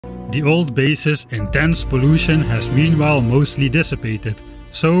The old base's intense pollution has meanwhile mostly dissipated,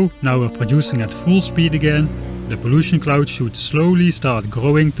 so now we're producing at full speed again. The pollution cloud should slowly start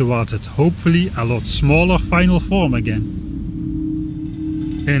growing towards its hopefully a lot smaller final form again.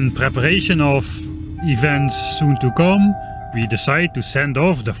 In preparation of events soon to come, we decide to send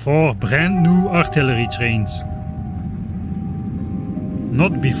off the 4 brand new artillery trains.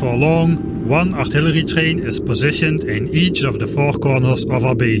 Not before long, 1 artillery train is positioned in each of the 4 corners of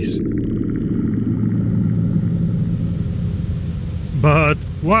our base. But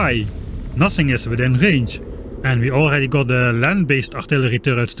why? Nothing is within range, and we already got the land-based artillery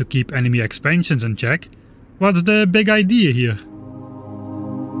turrets to keep enemy expansions in check. What's the big idea here?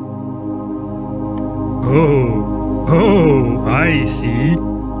 Oh, I see.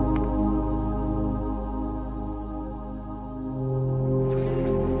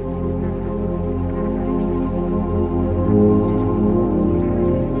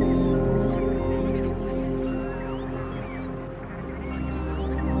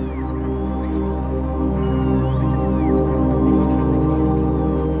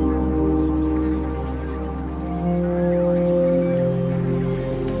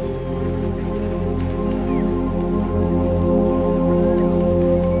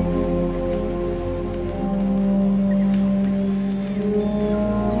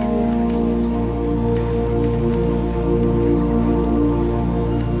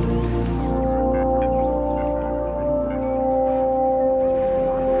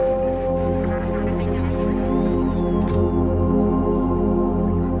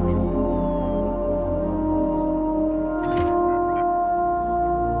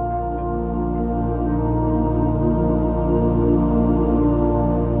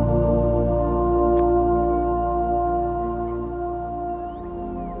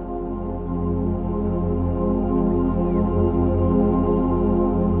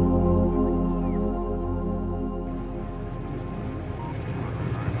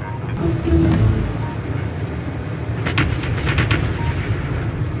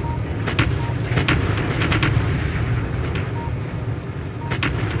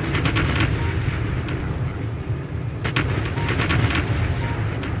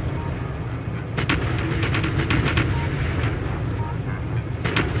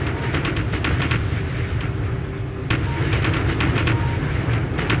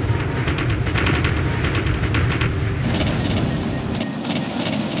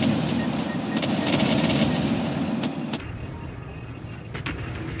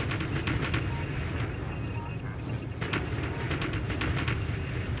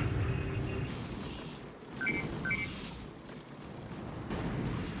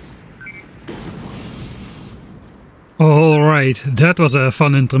 Alright, that was a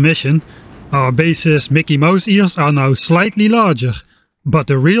fun intermission. Our base's Mickey Mouse ears are now slightly larger, but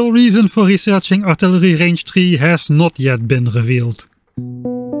the real reason for researching Artillery Range 3 has not yet been revealed.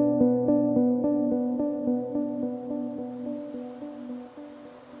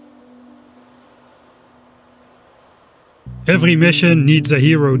 Every mission needs a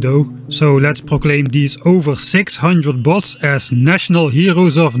hero though, so let's proclaim these over 600 bots as National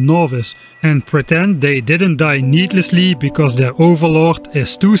Heroes of Novice and pretend they didn't die needlessly because their overlord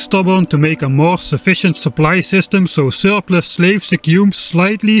is too stubborn to make a more sufficient supply system, so surplus slaves assume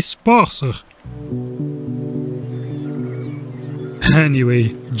slightly sparser. Anyway,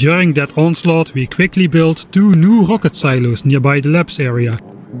 during that onslaught we quickly built 2 new rocket silos nearby the labs area.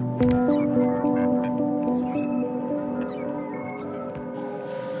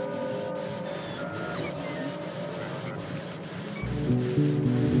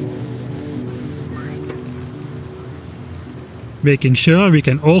 Making sure we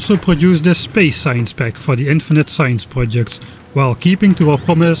can also produce the space science pack for the infinite science projects, while keeping to our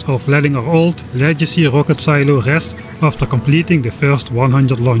promise of letting our old legacy rocket silo rest after completing the first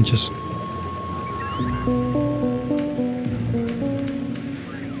 100 launches.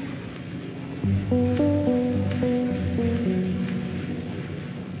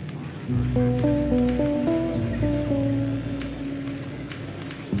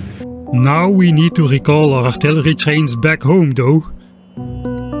 Now we need to recall our artillery trains back home though.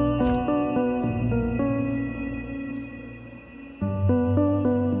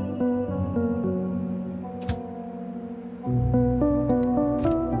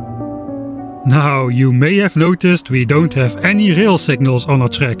 Now you may have noticed we don't have any rail signals on our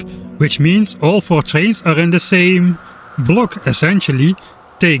track, which means all 4 trains are in the same block essentially.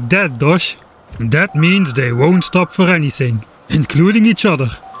 Take that, Dosh. That means they won't stop for anything, including each other.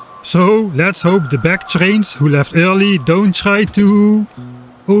 So let's hope the back trains who left early don't try to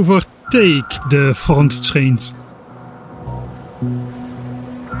overtake the front trains.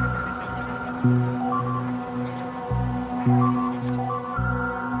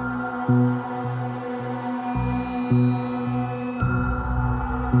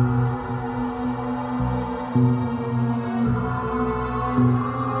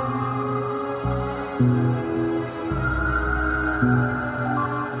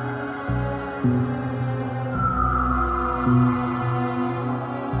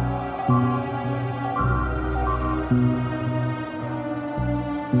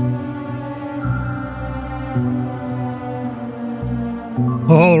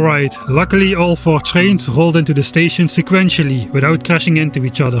 Alright, luckily all 4 trains rolled into the station sequentially without crashing into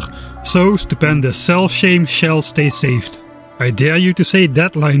each other, so stupendous self-shame shall stay saved. I dare you to say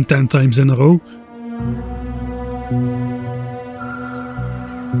that line 10 times in a row.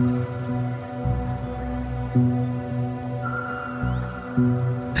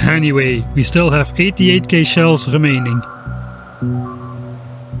 Anyway, we still have 88k shells remaining.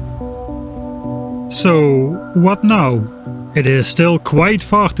 So, what now? It is still quite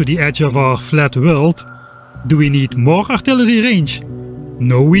far to the edge of our flat world. Do we need more artillery range?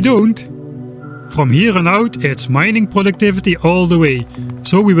 No, we don't. From here on out, it's mining productivity all the way,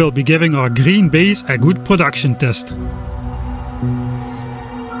 so we will be giving our green base a good production test.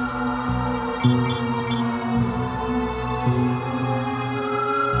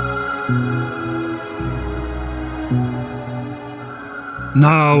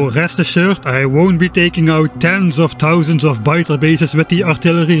 Now, rest assured, I won't be taking out tens of thousands of biter bases with the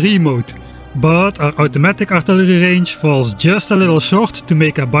artillery remote, but our automatic artillery range falls just a little short to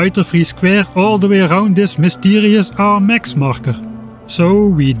make a biter-free square all the way around this mysterious R-max marker. So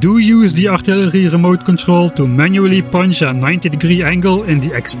we do use the artillery remote control to manually punch a 90-degree angle in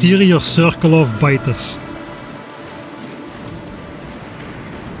the exterior circle of biters.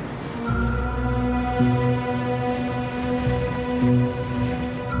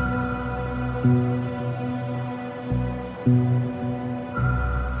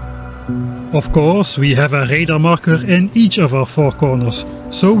 Of course, we have a radar marker in each of our 4 corners,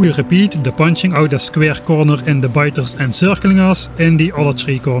 so we repeat the punching out a square corner in the biters and circling us in the other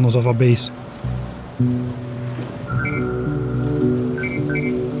 3 corners of our base.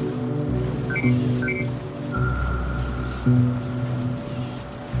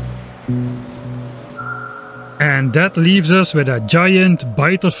 And that leaves us with a giant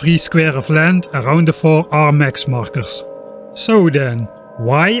biter-free square of land around the 4 R-max markers. So then,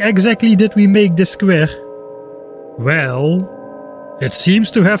 why exactly did we make this square? Well, it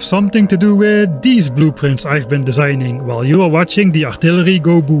seems to have something to do with these blueprints I've been designing while you are watching the artillery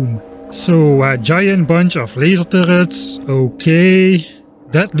go boom. So a giant bunch of laser turrets, okay,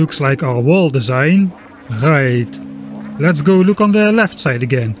 that looks like our wall design. Right, let's go look on the left side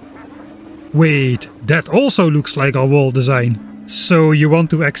again. Wait, that also looks like our wall design. So you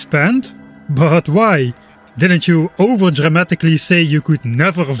want to expand? But why? Didn't you over-dramatically say you could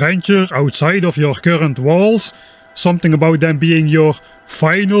never venture outside of your current walls? Something about them being your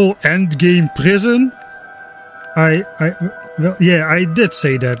final endgame prison? Well, yeah, I did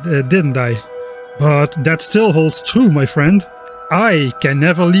say that, didn't I? But that still holds true, my friend. I can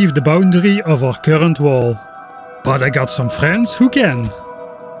never leave the boundary of our current wall. But I got some friends who can.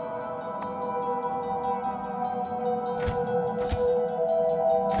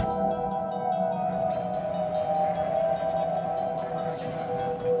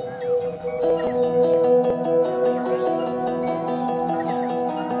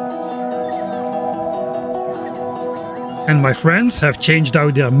 And my friends have changed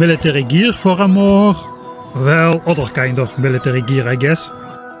out their military gear for a more, well, other kind of military gear, I guess.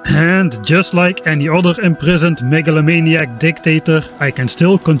 And just like any other imprisoned megalomaniac dictator, I can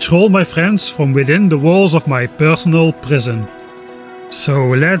still control my friends from within the walls of my personal prison. So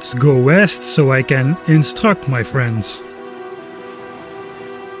let's go west so I can instruct my friends.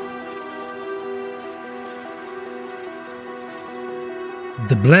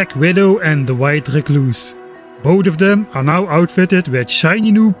 The Black Widow and the White Recluse. Both of them are now outfitted with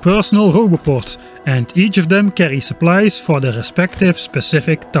shiny new personal roboports, and each of them carry supplies for their respective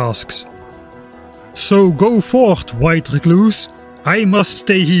specific tasks. So go forth, White Recluse. I must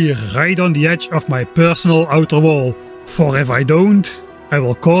stay here, right on the edge of my personal outer wall, for if I don't, I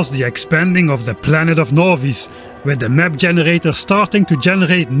will cause the expanding of the planet of Norvis, with the map generator starting to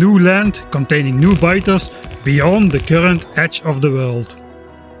generate new land containing new biters beyond the current edge of the world.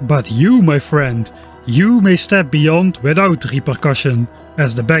 But you, my friend, you may step beyond without repercussion,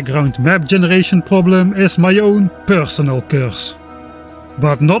 as the background map generation problem is my own personal curse.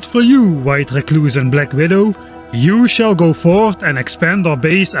 But not for you, White Recluse and Black Widow. You shall go forth and expand our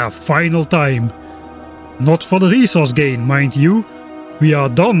base a final time. Not for the resource gain, mind you, we are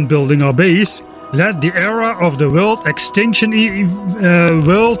done building our base. Let the era of the World Extinction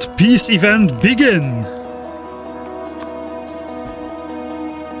World Peace event begin.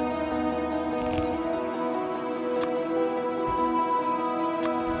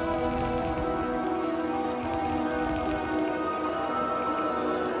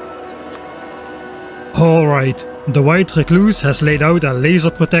 Alright, the White Recluse has laid out a laser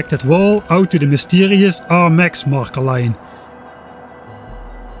protected wall out to the mysterious RMAX marker line.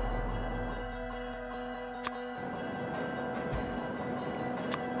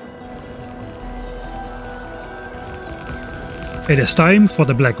 It is time for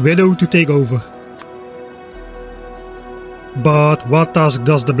the Black Widow to take over. But what task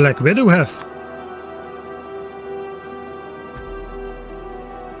does the Black Widow have?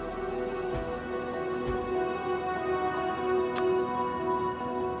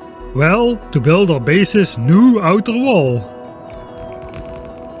 Well, to build our base's new outer wall.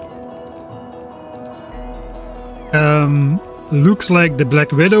 Looks like the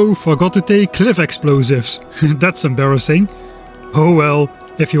Black Widow forgot to take cliff explosives. That's embarrassing. Oh well,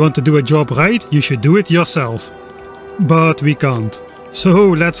 if you want to do a job right, you should do it yourself. But we can't.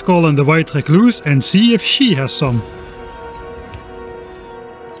 So let's call on the White Recluse and see if she has some.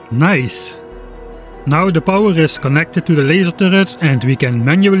 Nice. Now the power is connected to the laser turrets and we can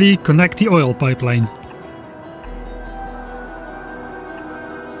manually connect the oil pipeline.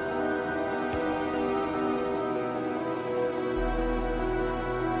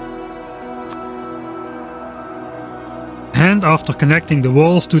 And after connecting the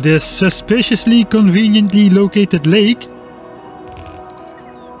walls to this suspiciously conveniently located lake,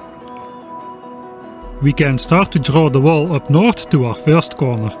 we can start to draw the wall up north to our first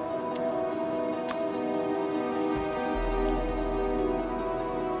corner.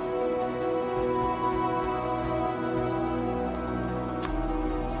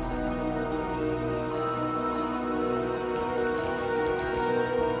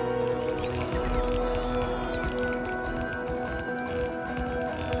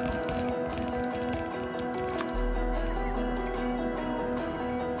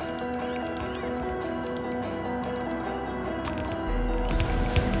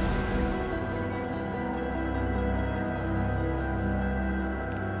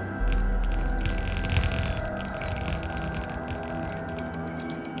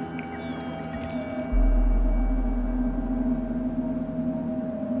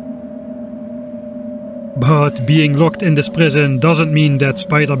 But being locked in this prison doesn't mean that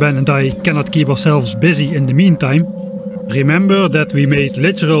Spider-Man and I cannot keep ourselves busy in the meantime. Remember that we made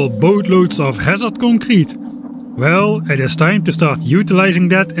literal boatloads of hazard concrete? Well, it is time to start utilizing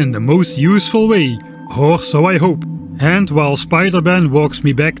that in the most useful way, or so I hope. And while Spider-Man walks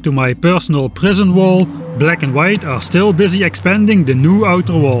me back to my personal prison wall, Black and White are still busy expanding the new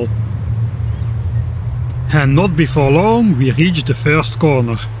outer wall. And not before long we reach the first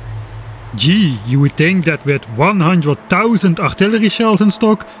corner. Gee, you would think that with 100,000 artillery shells in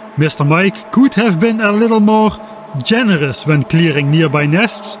stock, Mr. Mike could have been a little more generous when clearing nearby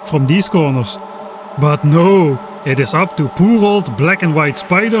nests from these corners. But no, it is up to poor old Black and White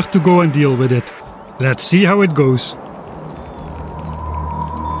Spider to go and deal with it. Let's see how it goes.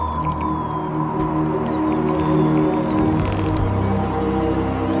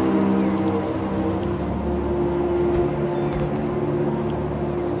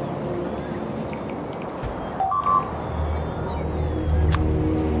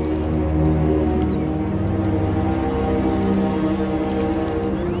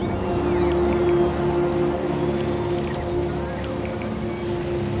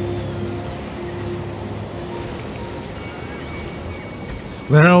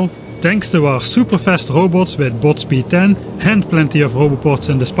 Well, thanks to our super fast robots with bot speed 10 and plenty of roboports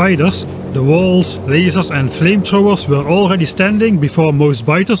in the spiders, the walls, lasers and flamethrowers were already standing before most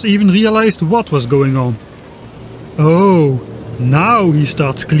biters even realized what was going on. Oh, now he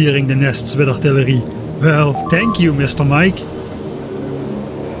starts clearing the nests with artillery. Well, thank you, Mr. Mike.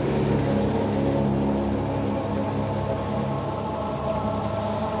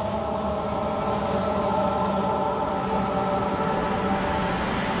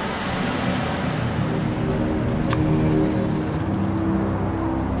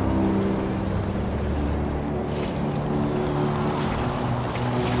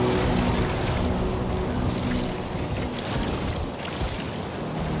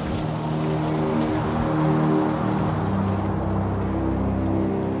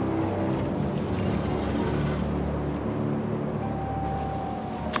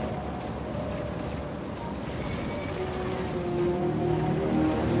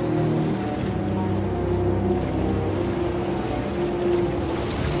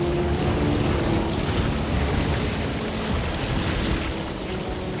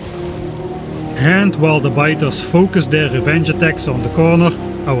 And while the biters focus their revenge attacks on the corner,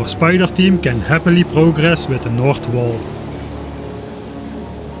 our spider team can happily progress with the north wall.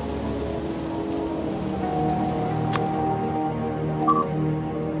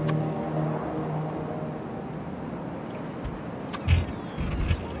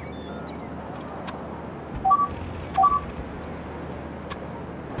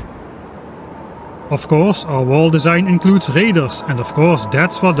 Of course, our wall design includes radars, and of course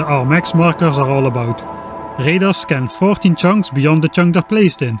that's what the RMX markers are all about. Radars scan 14 chunks beyond the chunk they're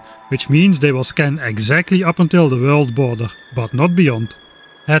placed in, which means they will scan exactly up until the world border, but not beyond.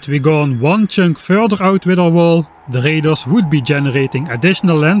 Had we gone one chunk further out with our wall, the radars would be generating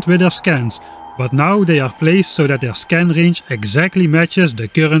additional land with their scans, but now they are placed so that their scan range exactly matches the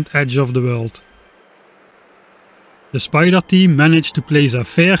current edge of the world. The spider team managed to place a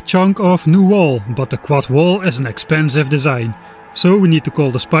fair chunk of new wall, but the quad wall is an expensive design. So we need to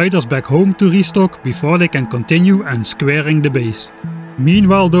call the spiders back home to restock before they can continue and squaring the base.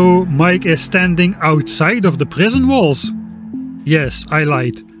 Meanwhile though, Mike is standing outside of the prison walls. Yes, I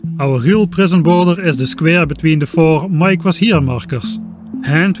lied. Our real prison border is the square between the 4 Mike was here markers.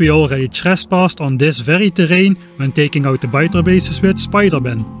 And we already trespassed on this very terrain when taking out the biter bases with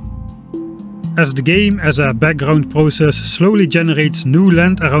Spider-Ben. As the game as a background process slowly generates new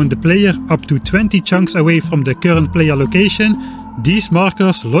land around the player up to 20 chunks away from the current player location, these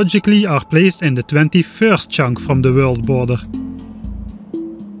markers logically are placed in the 21st chunk from the world border.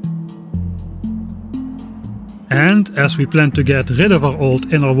 And as we plan to get rid of our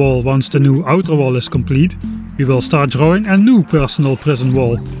old inner wall once the new outer wall is complete, we will start drawing a new personal prison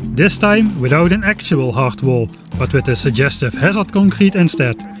wall, this time without an actual hard wall, but with a suggestive hazard concrete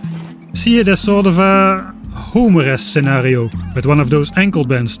instead. See it as sort of a Homer-esque scenario, with one of those ankle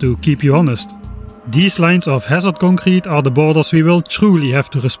bands to keep you honest. These lines of hazard concrete are the borders we will truly have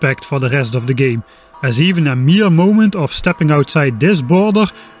to respect for the rest of the game, as even a mere moment of stepping outside this border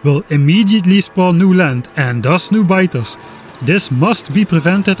will immediately spawn new land and thus new biters. This must be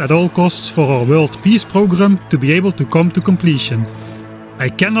prevented at all costs for our world peace program to be able to come to completion. I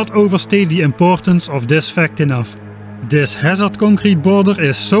cannot overstate the importance of this fact enough. This hazard concrete border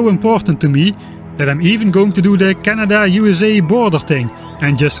is so important to me that I'm even going to do the Canada-USA border thing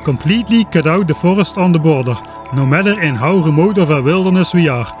and just completely cut out the forest on the border, no matter in how remote of a wilderness we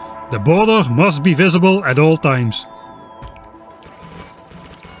are. The border must be visible at all times.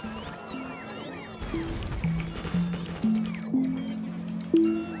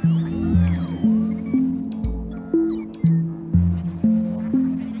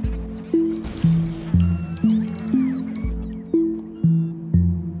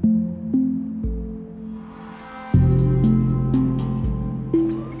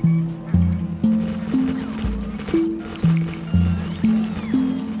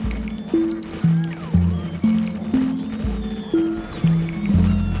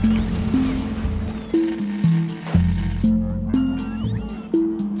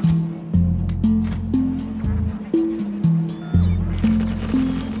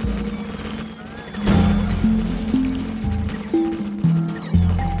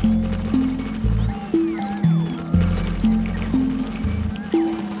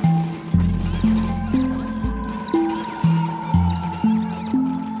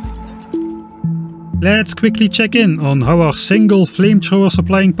 Let's quickly check in on how our single flamethrower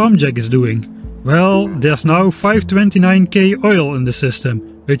supplying pump jack is doing. Well, there's now 529k oil in the system,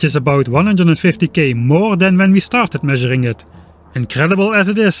 which is about 150k more than when we started measuring it. Incredible as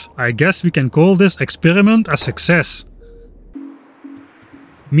it is, I guess we can call this experiment a success.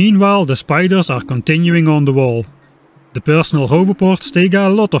 Meanwhile, the spiders are continuing on the wall. The personal hoverboards take a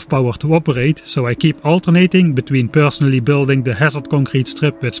lot of power to operate, so I keep alternating between personally building the hazard concrete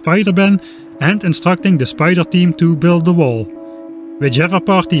strip with Spider-Ben and instructing the spider team to build the wall. Whichever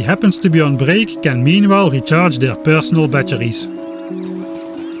party happens to be on break can meanwhile recharge their personal batteries.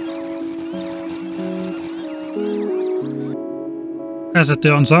 As it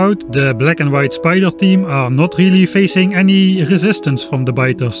turns out, the black and white spider team are not really facing any resistance from the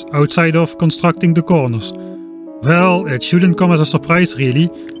biters outside of constructing the corners. Well, it shouldn't come as a surprise really,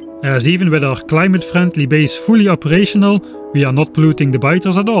 as even with our climate-friendly base fully operational, we are not polluting the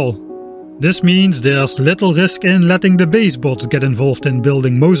biters at all. This means there's little risk in letting the base bots get involved in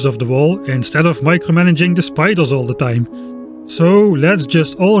building most of the wall instead of micromanaging the spiders all the time. So let's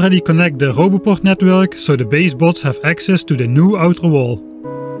just already connect the Roboport network so the base bots have access to the new outer wall.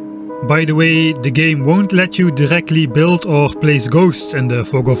 By the way, the game won't let you directly build or place ghosts in the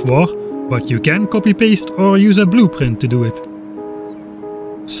Fog of War, but you can copy-paste or use a blueprint to do it.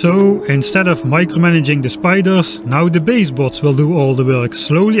 So instead of micromanaging the spiders, now the base bots will do all the work,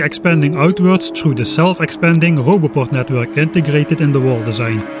 slowly expanding outwards through the self-expanding Roboport network integrated in the wall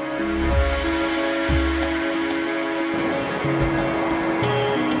design.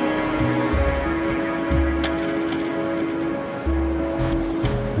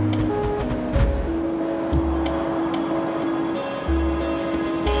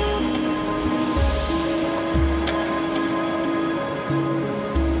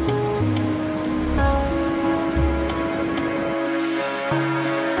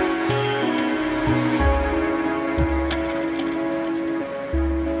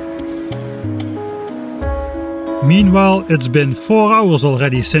 Meanwhile, it's been 4 hours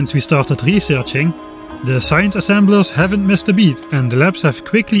already since we started researching. The science assemblers haven't missed a beat, and the labs have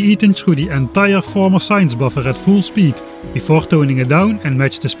quickly eaten through the entire former science buffer at full speed, before toning it down and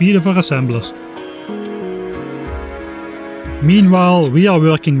match the speed of our assemblers. Meanwhile, we are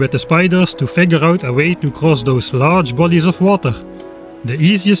working with the spiders to figure out a way to cross those large bodies of water. The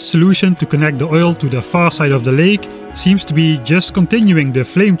easiest solution to connect the oil to the far side of the lake seems to be just continuing the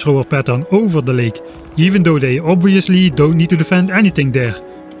flamethrower pattern over the lake, even though they obviously don't need to defend anything there.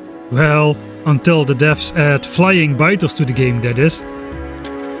 Well, until the devs add flying biters to the game, that is.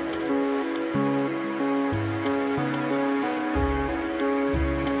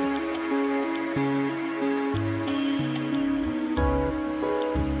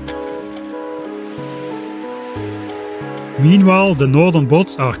 Meanwhile, the northern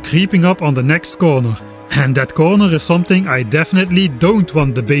bots are creeping up on the next corner. And that corner is something I definitely don't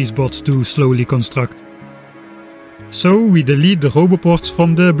want the base bots to slowly construct. So we delete the roboports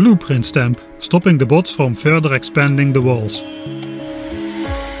from the blueprint stamp, stopping the bots from further expanding the walls.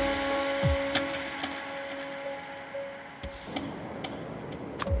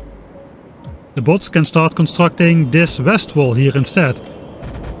 The bots can start constructing this west wall here instead.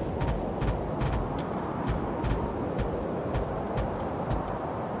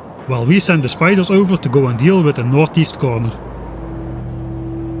 While we send the spiders over to go and deal with the northeast corner.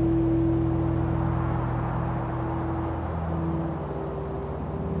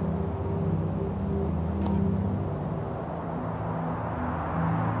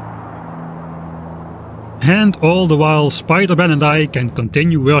 And all the while Spider-Ben and I can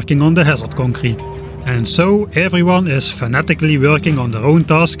continue working on the hazard concrete. And so everyone is fanatically working on their own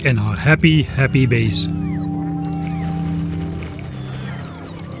task in our happy base.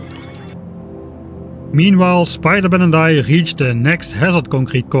 Meanwhile, Spider-Ben and I reach the next hazard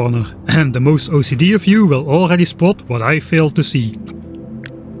concrete corner, and the most OCD of you will already spot what I failed to see.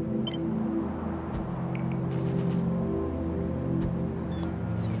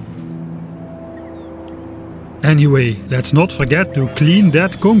 Anyway, let's not forget to clean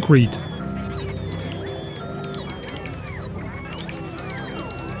that concrete.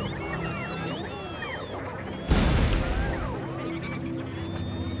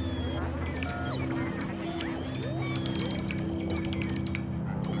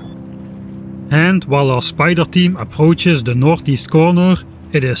 And while our spider team approaches the northeast corner,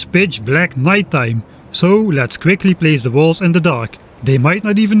 it is pitch black nighttime, so let's quickly place the walls in the dark. They might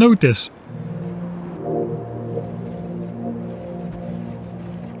not even notice.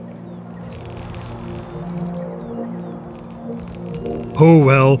 Oh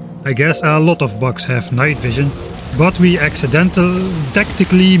well, I guess a lot of bugs have night vision. But we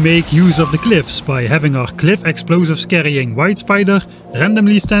tactically make use of the cliffs by having our cliff explosives carrying white spider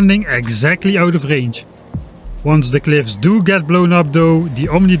randomly standing exactly out of range. Once the cliffs do get blown up though, the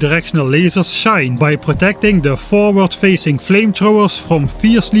omnidirectional lasers shine by protecting the forward-facing flamethrowers from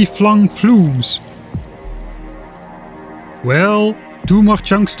fiercely flung flumes. Well, 2 more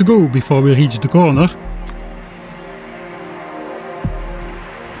chunks to go before we reach the corner.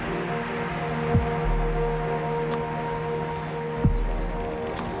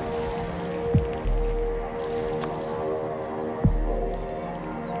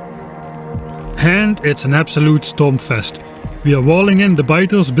 And it's an absolute stompfest. We are walling in the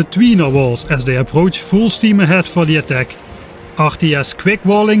biters between our walls as they approach full steam ahead for the attack. RTS quick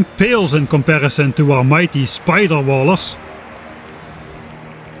walling pales in comparison to our mighty spider wallers.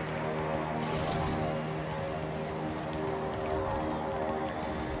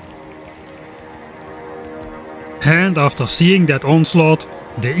 And after seeing that onslaught,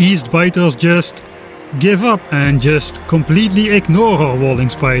 the east biters just give up and just completely ignore our walling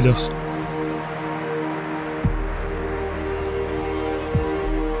spiders.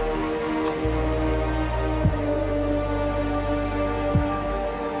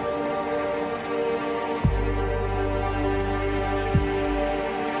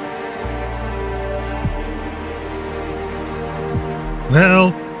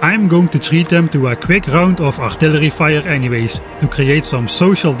 Well, I'm going to treat them to a quick round of artillery fire anyways, to create some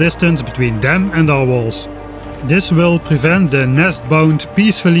social distance between them and our walls. This will prevent the nest-bound,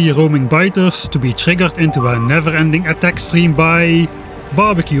 peacefully roaming biters to be triggered into a never-ending attack stream by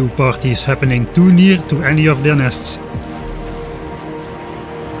barbecue parties happening too near to any of their nests.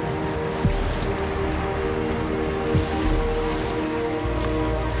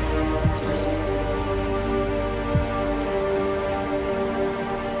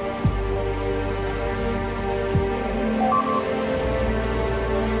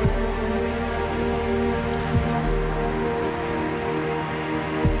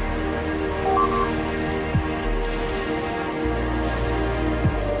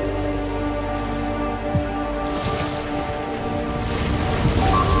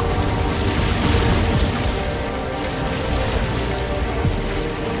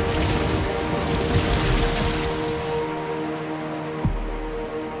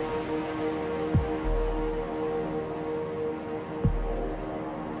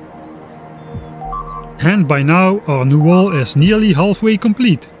 And by now our new wall is nearly halfway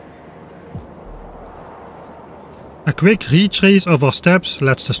complete. A quick retrace of our steps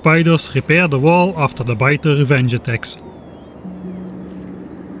lets the spiders repair the wall after the biter revenge attacks.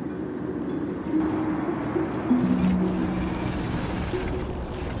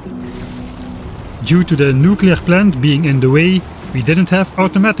 Due to the nuclear plant being in the way, we didn't have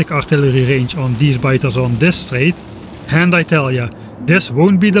automatic artillery range on these biters on this straight, and I tell ya, this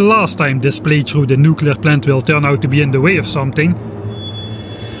won't be the last time this playthrough the nuclear plant will turn out to be in the way of something.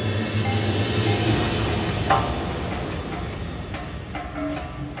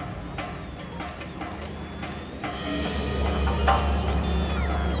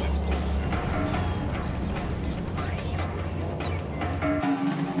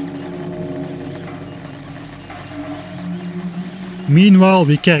 Meanwhile,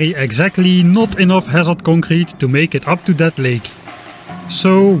 we carry exactly not enough hazard concrete to make it up to that lake.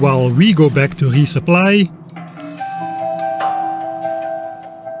 So, while we go back to resupply,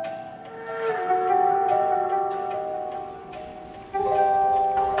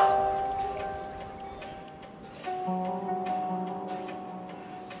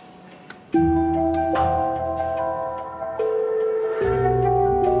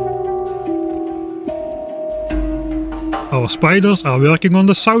 our spiders are working on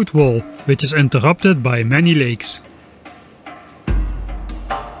the south wall, which is interrupted by many lakes.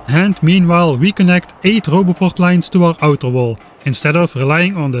 And meanwhile we connect 8 Roboport lines to our outer wall, instead of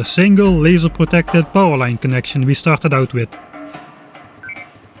relying on the single laser protected power line connection we started out with.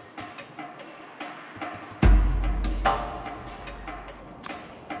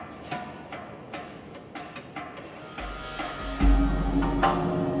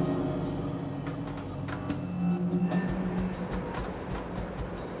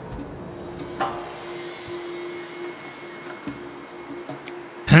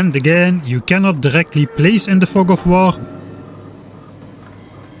 And again, you cannot directly place in the fog of war,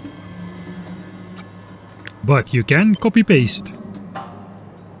 but you can copy-paste.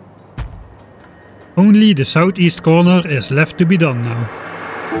 Only the southeast corner is left to be done now.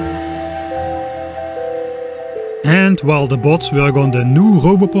 And while the bots work on the new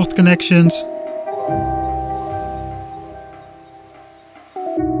Roboport connections,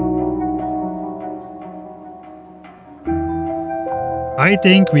 I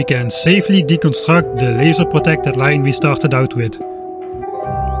think we can safely deconstruct the laser protected line we started out with.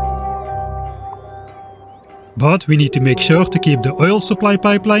 But we need to make sure to keep the oil supply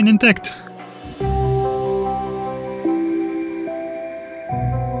pipeline intact.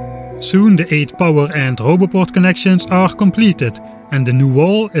 Soon the 8 power and Roboport connections are completed, and the new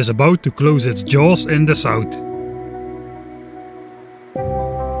wall is about to close its jaws in the south.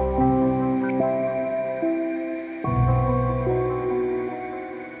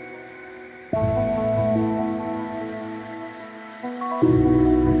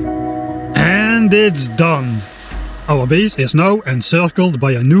 And it's done! Our base is now encircled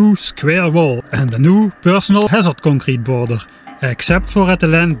by a new square wall and a new personal hazard concrete border, except for at the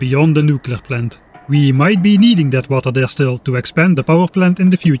land beyond the nuclear plant. We might be needing that water there still to expand the power plant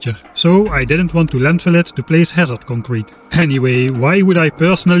in the future, so I didn't want to landfill it to place hazard concrete. Anyway, why would I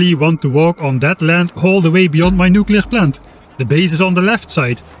personally want to walk on that land all the way beyond my nuclear plant? The base is on the left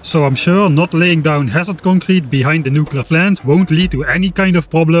side, so I'm sure not laying down hazard concrete behind the nuclear plant won't lead to any kind of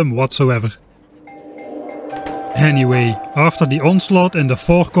problem whatsoever. Anyway, after the onslaught in the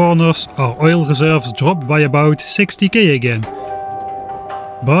 4 corners, our oil reserves dropped by about 60k again.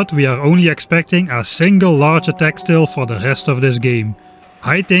 But we are only expecting a single large attack still for the rest of this game.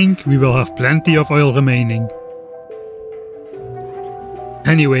 I think we will have plenty of oil remaining.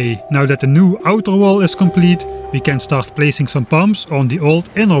 Anyway, now that the new outer wall is complete, we can start placing some pumps on the old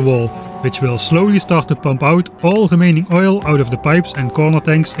inner wall, which will slowly start to pump out all remaining oil out of the pipes and corner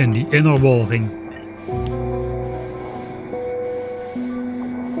tanks in the inner wall ring.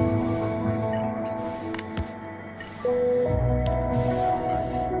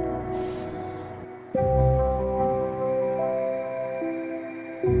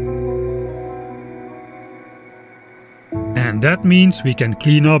 And that means we can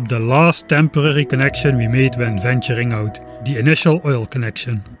clean up the last temporary connection we made when venturing out, the initial oil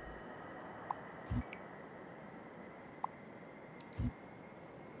connection.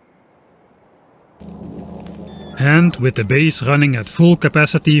 And with the base running at full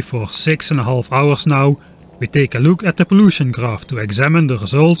capacity for 6.5 hours now, we take a look at the pollution graph to examine the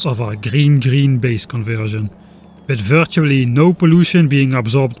results of our green-green base conversion. With virtually no pollution being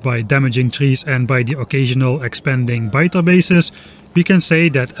absorbed by damaging trees and by the occasional expanding biter bases, we can say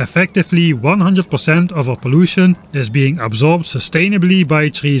that effectively 100% of our pollution is being absorbed sustainably by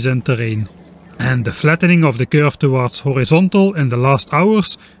trees and terrain. And the flattening of the curve towards horizontal in the last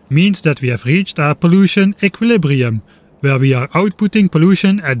hours means that we have reached our pollution equilibrium, where we are outputting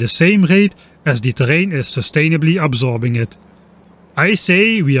pollution at the same rate as the terrain is sustainably absorbing it. I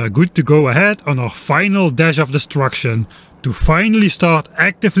say we are good to go ahead on our final dash of destruction, to finally start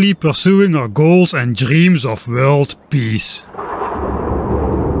actively pursuing our goals and dreams of world peace.